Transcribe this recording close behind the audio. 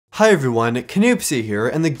Hi everyone, Canoopsy here,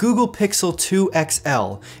 and the Google Pixel 2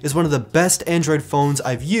 XL is one of the best Android phones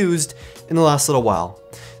I've used in the last little while.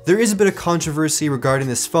 There is a bit of controversy regarding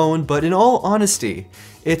this phone, but in all honesty,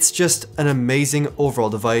 it's just an amazing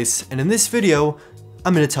overall device, and in this video,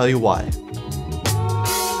 I'm going to tell you why.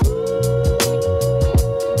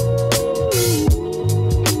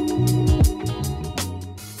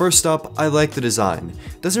 First up, I like the design.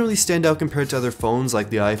 It doesn't really stand out compared to other phones like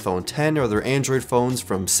the iPhone X or other Android phones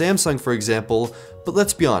from Samsung for example, but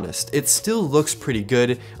let's be honest, it still looks pretty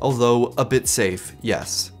good, although a bit safe,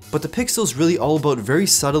 yes. But the Pixel is really all about very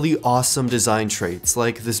subtly awesome design traits,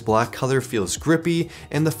 like this black color feels grippy,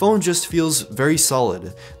 and the phone just feels very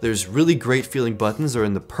solid. There's really great feeling buttons that are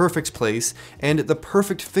in the perfect place, and the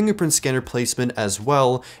perfect fingerprint scanner placement as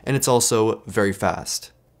well, and it's also very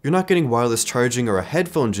fast. You're not getting wireless charging or a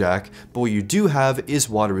headphone jack, but what you do have is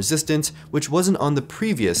water resistant, which wasn't on the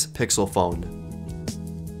previous Pixel phone.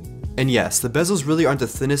 And yes, the bezels really aren't the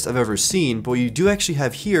thinnest I've ever seen, but what you do actually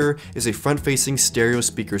have here is a front-facing stereo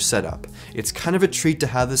speaker setup. It's kind of a treat to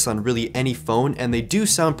have this on really any phone, and they do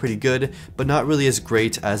sound pretty good, but not really as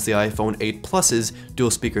great as the iPhone 8 Plus's dual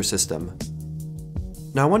speaker system.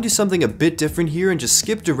 Now I want to do something a bit different here and just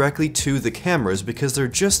skip directly to the cameras because they're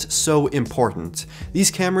just so important.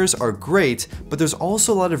 These cameras are great, but there's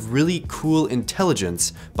also a lot of really cool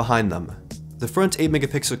intelligence behind them. The front 8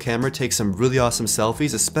 megapixel camera takes some really awesome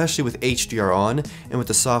selfies, especially with HDR on, and with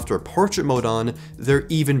the software portrait mode on, they're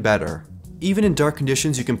even better. Even in dark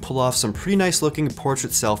conditions, you can pull off some pretty nice looking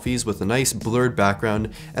portrait selfies with a nice blurred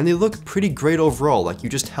background, and they look pretty great overall, like you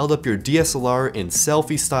just held up your DSLR in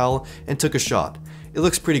selfie style and took a shot. It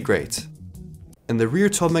looks pretty great. And the rear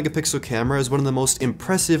 12 megapixel camera is one of the most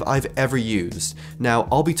impressive I've ever used. Now,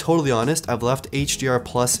 I'll be totally honest, I've left HDR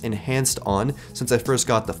Plus enhanced on since I first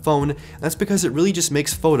got the phone, and that's because it really just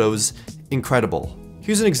makes photos incredible.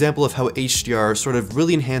 Here's an example of how HDR sort of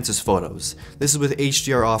really enhances photos. This is with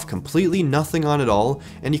HDR off completely, nothing on at all,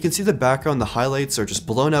 and you can see the background, the highlights are just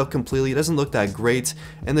blown out completely, it doesn't look that great,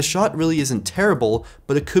 and the shot really isn't terrible,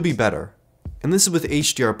 but it could be better. And this is with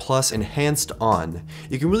HDR Plus enhanced on.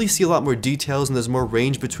 You can really see a lot more details and there's more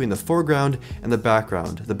range between the foreground and the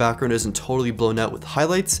background. The background isn't totally blown out with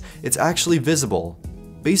highlights, it's actually visible.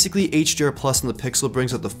 Basically, HDR Plus on the Pixel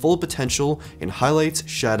brings out the full potential in highlights,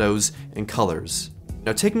 shadows, and colors.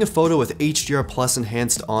 Now taking a photo with HDR Plus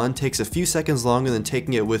enhanced on takes a few seconds longer than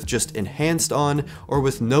taking it with just enhanced on or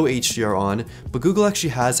with no HDR on, but Google actually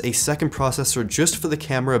has a second processor just for the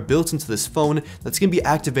camera built into this phone that's going to be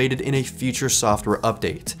activated in a future software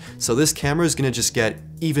update. So this camera is going to just get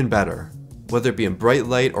even better. Whether it be in bright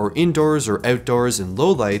light or indoors or outdoors in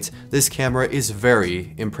low light, this camera is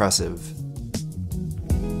very impressive.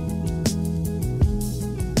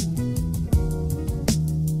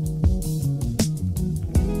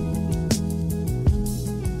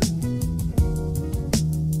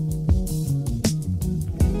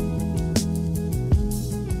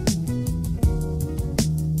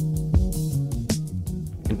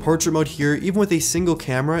 Portrait mode here, even with a single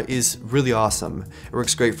camera, is really awesome. It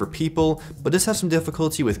works great for people, but does have some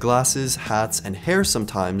difficulty with glasses, hats, and hair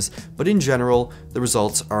sometimes, but in general, the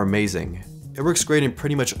results are amazing. It works great in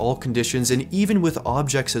pretty much all conditions and even with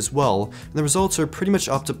objects as well, and the results are pretty much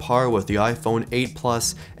up to par with the iPhone 8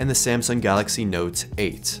 Plus and the Samsung Galaxy Note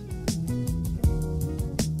 8.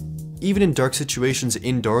 Even in dark situations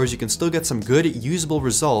indoors, you can still get some good, usable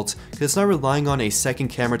results because it's not relying on a second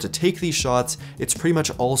camera to take these shots, it's pretty much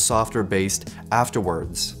all software based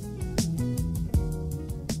afterwards.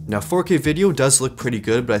 Now 4K video does look pretty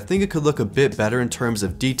good, but I think it could look a bit better in terms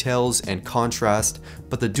of details and contrast,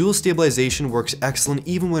 but the dual stabilization works excellent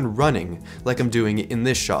even when running, like I'm doing in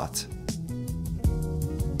this shot.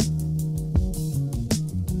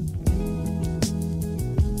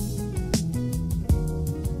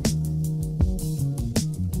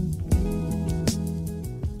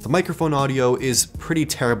 The microphone audio is pretty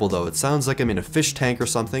terrible though. It sounds like I'm in a fish tank or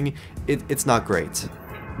something. It's not great. It's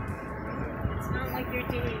not like you're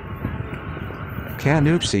doing.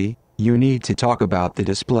 Canoopsy, you need to talk about the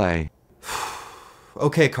display.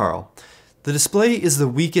 Okay, Carl. The display is the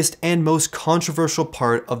weakest and most controversial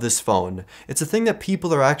part of this phone. It's a thing that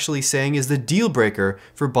people are actually saying is the deal breaker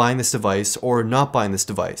for buying this device or not buying this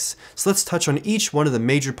device. So let's touch on each one of the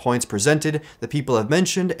major points presented that people have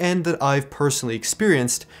mentioned and that I've personally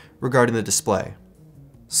experienced regarding the display.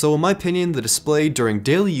 So in my opinion, the display during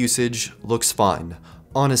daily usage looks fine.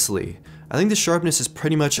 Honestly, I think the sharpness is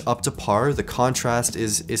pretty much up to par, the contrast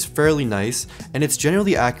is fairly nice, and it's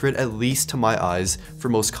generally accurate at least to my eyes for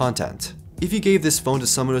most content. If you gave this phone to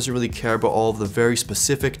someone who doesn't really care about all of the very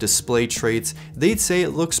specific display traits, they'd say it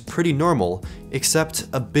looks pretty normal, except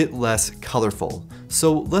a bit less colorful.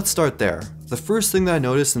 So let's start there. The first thing that I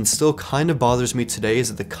noticed and still kind of bothers me today is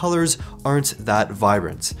that the colors aren't that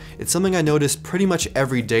vibrant. It's something I notice pretty much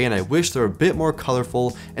every day, and I wish they were a bit more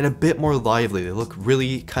colorful and a bit more lively. They look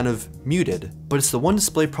really kind of muted. But it's the one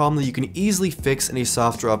display problem that you can easily fix in a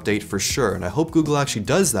software update for sure, and I hope Google actually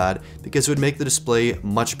does that because it would make the display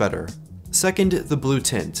much better. Second, the blue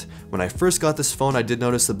tint. When I first got this phone, I did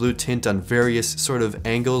notice the blue tint on various sort of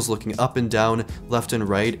angles, looking up and down, left and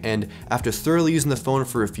right, and after thoroughly using the phone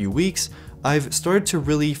for a few weeks, I've started to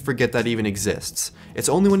really forget that even exists. It's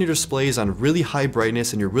only when your display is on really high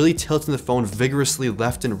brightness and you're really tilting the phone vigorously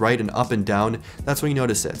left and right and up and down, that's when you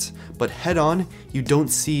notice it. But head on, you don't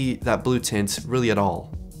see that blue tint really at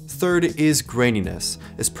all. Third is graininess.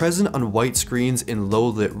 It's present on white screens in low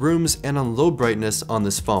lit rooms and on low brightness on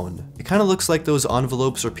this phone. It kind of looks like those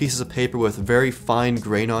envelopes or pieces of paper with very fine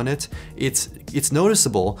grain on it. It's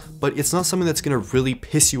noticeable, but it's not something that's going to really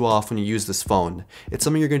piss you off when you use this phone. It's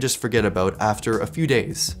something you're going to just forget about after a few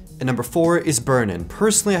days. And number 4 is burn-in.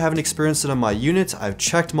 Personally, I haven't experienced it on my unit. I've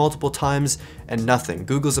checked multiple times and nothing.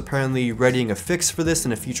 Google's apparently readying a fix for this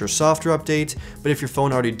in a future software update, but if your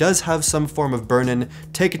phone already does have some form of burn-in,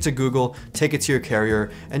 take it to Google, take it to your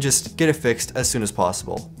carrier, and just get it fixed as soon as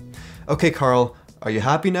possible. Okay, Carl, are you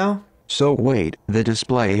happy now? So wait, the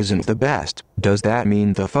display isn't the best. Does that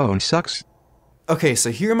mean the phone sucks? Okay,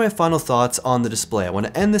 so here are my final thoughts on the display. I want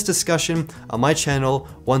to end this discussion on my channel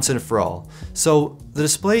once and for all. So the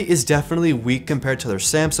display is definitely weak compared to other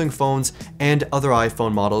Samsung phones and other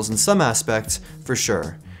iPhone models in some aspects, for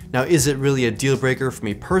sure. Now, is it really a deal breaker for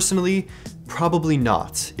me personally? Probably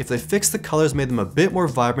not. If they fixed the colors, made them a bit more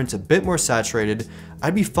vibrant, a bit more saturated,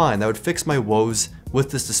 I'd be fine. That would fix my woes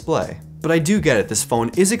with this display. But I do get it, this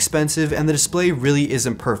phone is expensive and the display really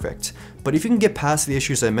isn't perfect. But if you can get past the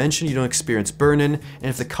issues I mentioned, you don't experience burn-in, and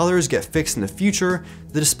if the colors get fixed in the future,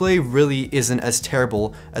 the display really isn't as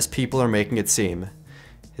terrible as people are making it seem.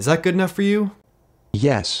 Is that good enough for you?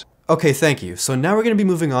 Yes. Okay, thank you. So now we're going to be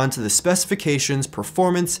moving on to the specifications,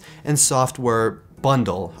 performance, and software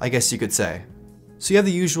bundle, I guess you could say. So you have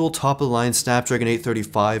the usual top-of-the-line Snapdragon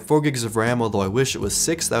 835, 4GB of RAM, although I wish it was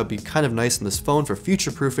 6, that would be kind of nice on this phone for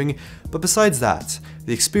future-proofing, but besides that,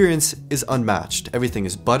 the experience is unmatched. Everything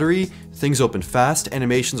is buttery, things open fast,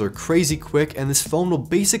 animations are crazy quick, and this phone will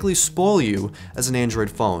basically spoil you as an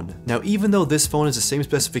Android phone. Now, even though this phone has the same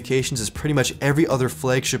specifications as pretty much every other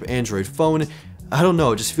flagship Android phone, I don't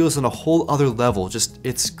know, it just feels on a whole other level,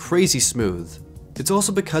 it's crazy smooth. It's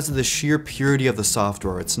also because of the sheer purity of the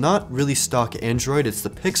software. It's not really stock Android, it's the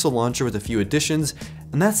Pixel launcher with a few additions,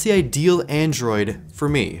 and that's the ideal Android for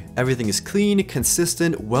me. Everything is clean,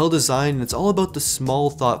 consistent, well designed, and it's all about the small,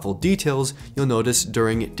 thoughtful details you'll notice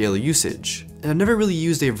during daily usage. And I've never really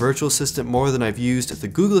used a virtual assistant more than I've used the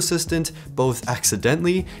Google Assistant, both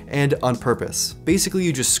accidentally and on purpose. Basically,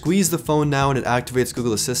 you just squeeze the phone now and it activates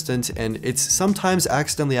Google Assistant, and it's sometimes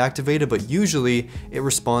accidentally activated, but usually it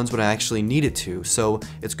responds when I actually need it to. So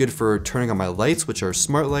it's good for turning on my lights, which are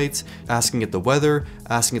smart lights, asking it the weather,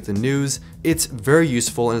 asking it the news. It's very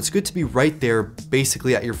useful, and it's good to be right there,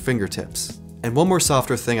 basically at your fingertips. And one more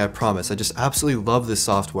software thing, I promise, I just absolutely love this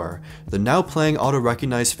software. The now playing auto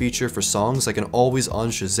recognize feature for songs like an always on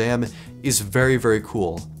Shazam is very, very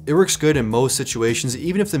cool. It works good in most situations.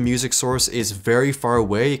 Even if the music source is very far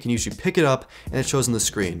away, you can usually pick it up and it shows on the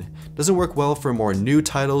screen. Doesn't work well for more new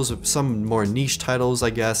titles, some more niche titles,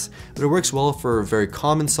 I guess, but it works well for very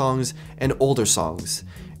common songs and older songs.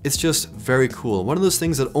 It's just very cool. One of those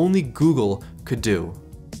things that only Google could do.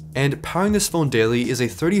 And powering this phone daily is a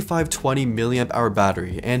 3520 mAh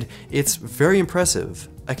battery, and it's very impressive.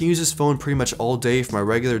 I can use this phone pretty much all day for my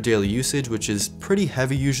regular daily usage, which is pretty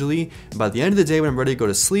heavy usually, and by the end of the day when I'm ready to go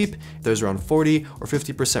to sleep, there's around 40 or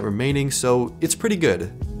 50% remaining, so it's pretty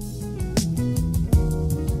good.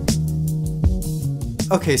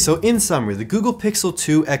 Okay, so in summary, the Google Pixel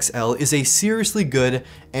 2 XL is a seriously good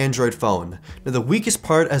Android phone. Now the weakest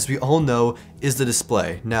part, as we all know, is the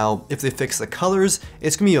display. Now, if they fix the colors,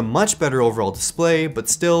 it's going to be a much better overall display, but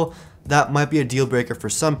still, that might be a deal breaker for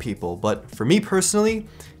some people. But for me personally,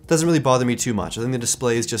 it doesn't really bother me too much. I think the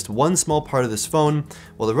display is just one small part of this phone,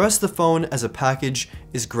 while the rest of the phone as a package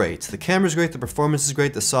is great. The camera's great, the performance is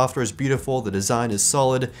great, the software is beautiful, the design is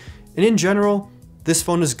solid, and in general, this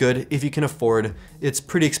phone is good if you can afford its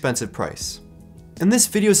pretty expensive price. And this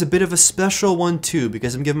video is a bit of a special one too,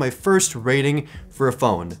 because I'm giving my first rating for a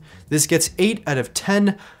phone. This gets 8 out of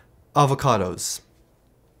 10 avocados.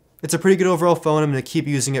 It's a pretty good overall phone. I'm going to keep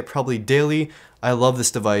using it probably daily. I love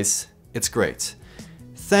this device. It's great.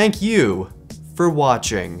 Thank you for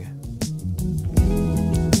watching.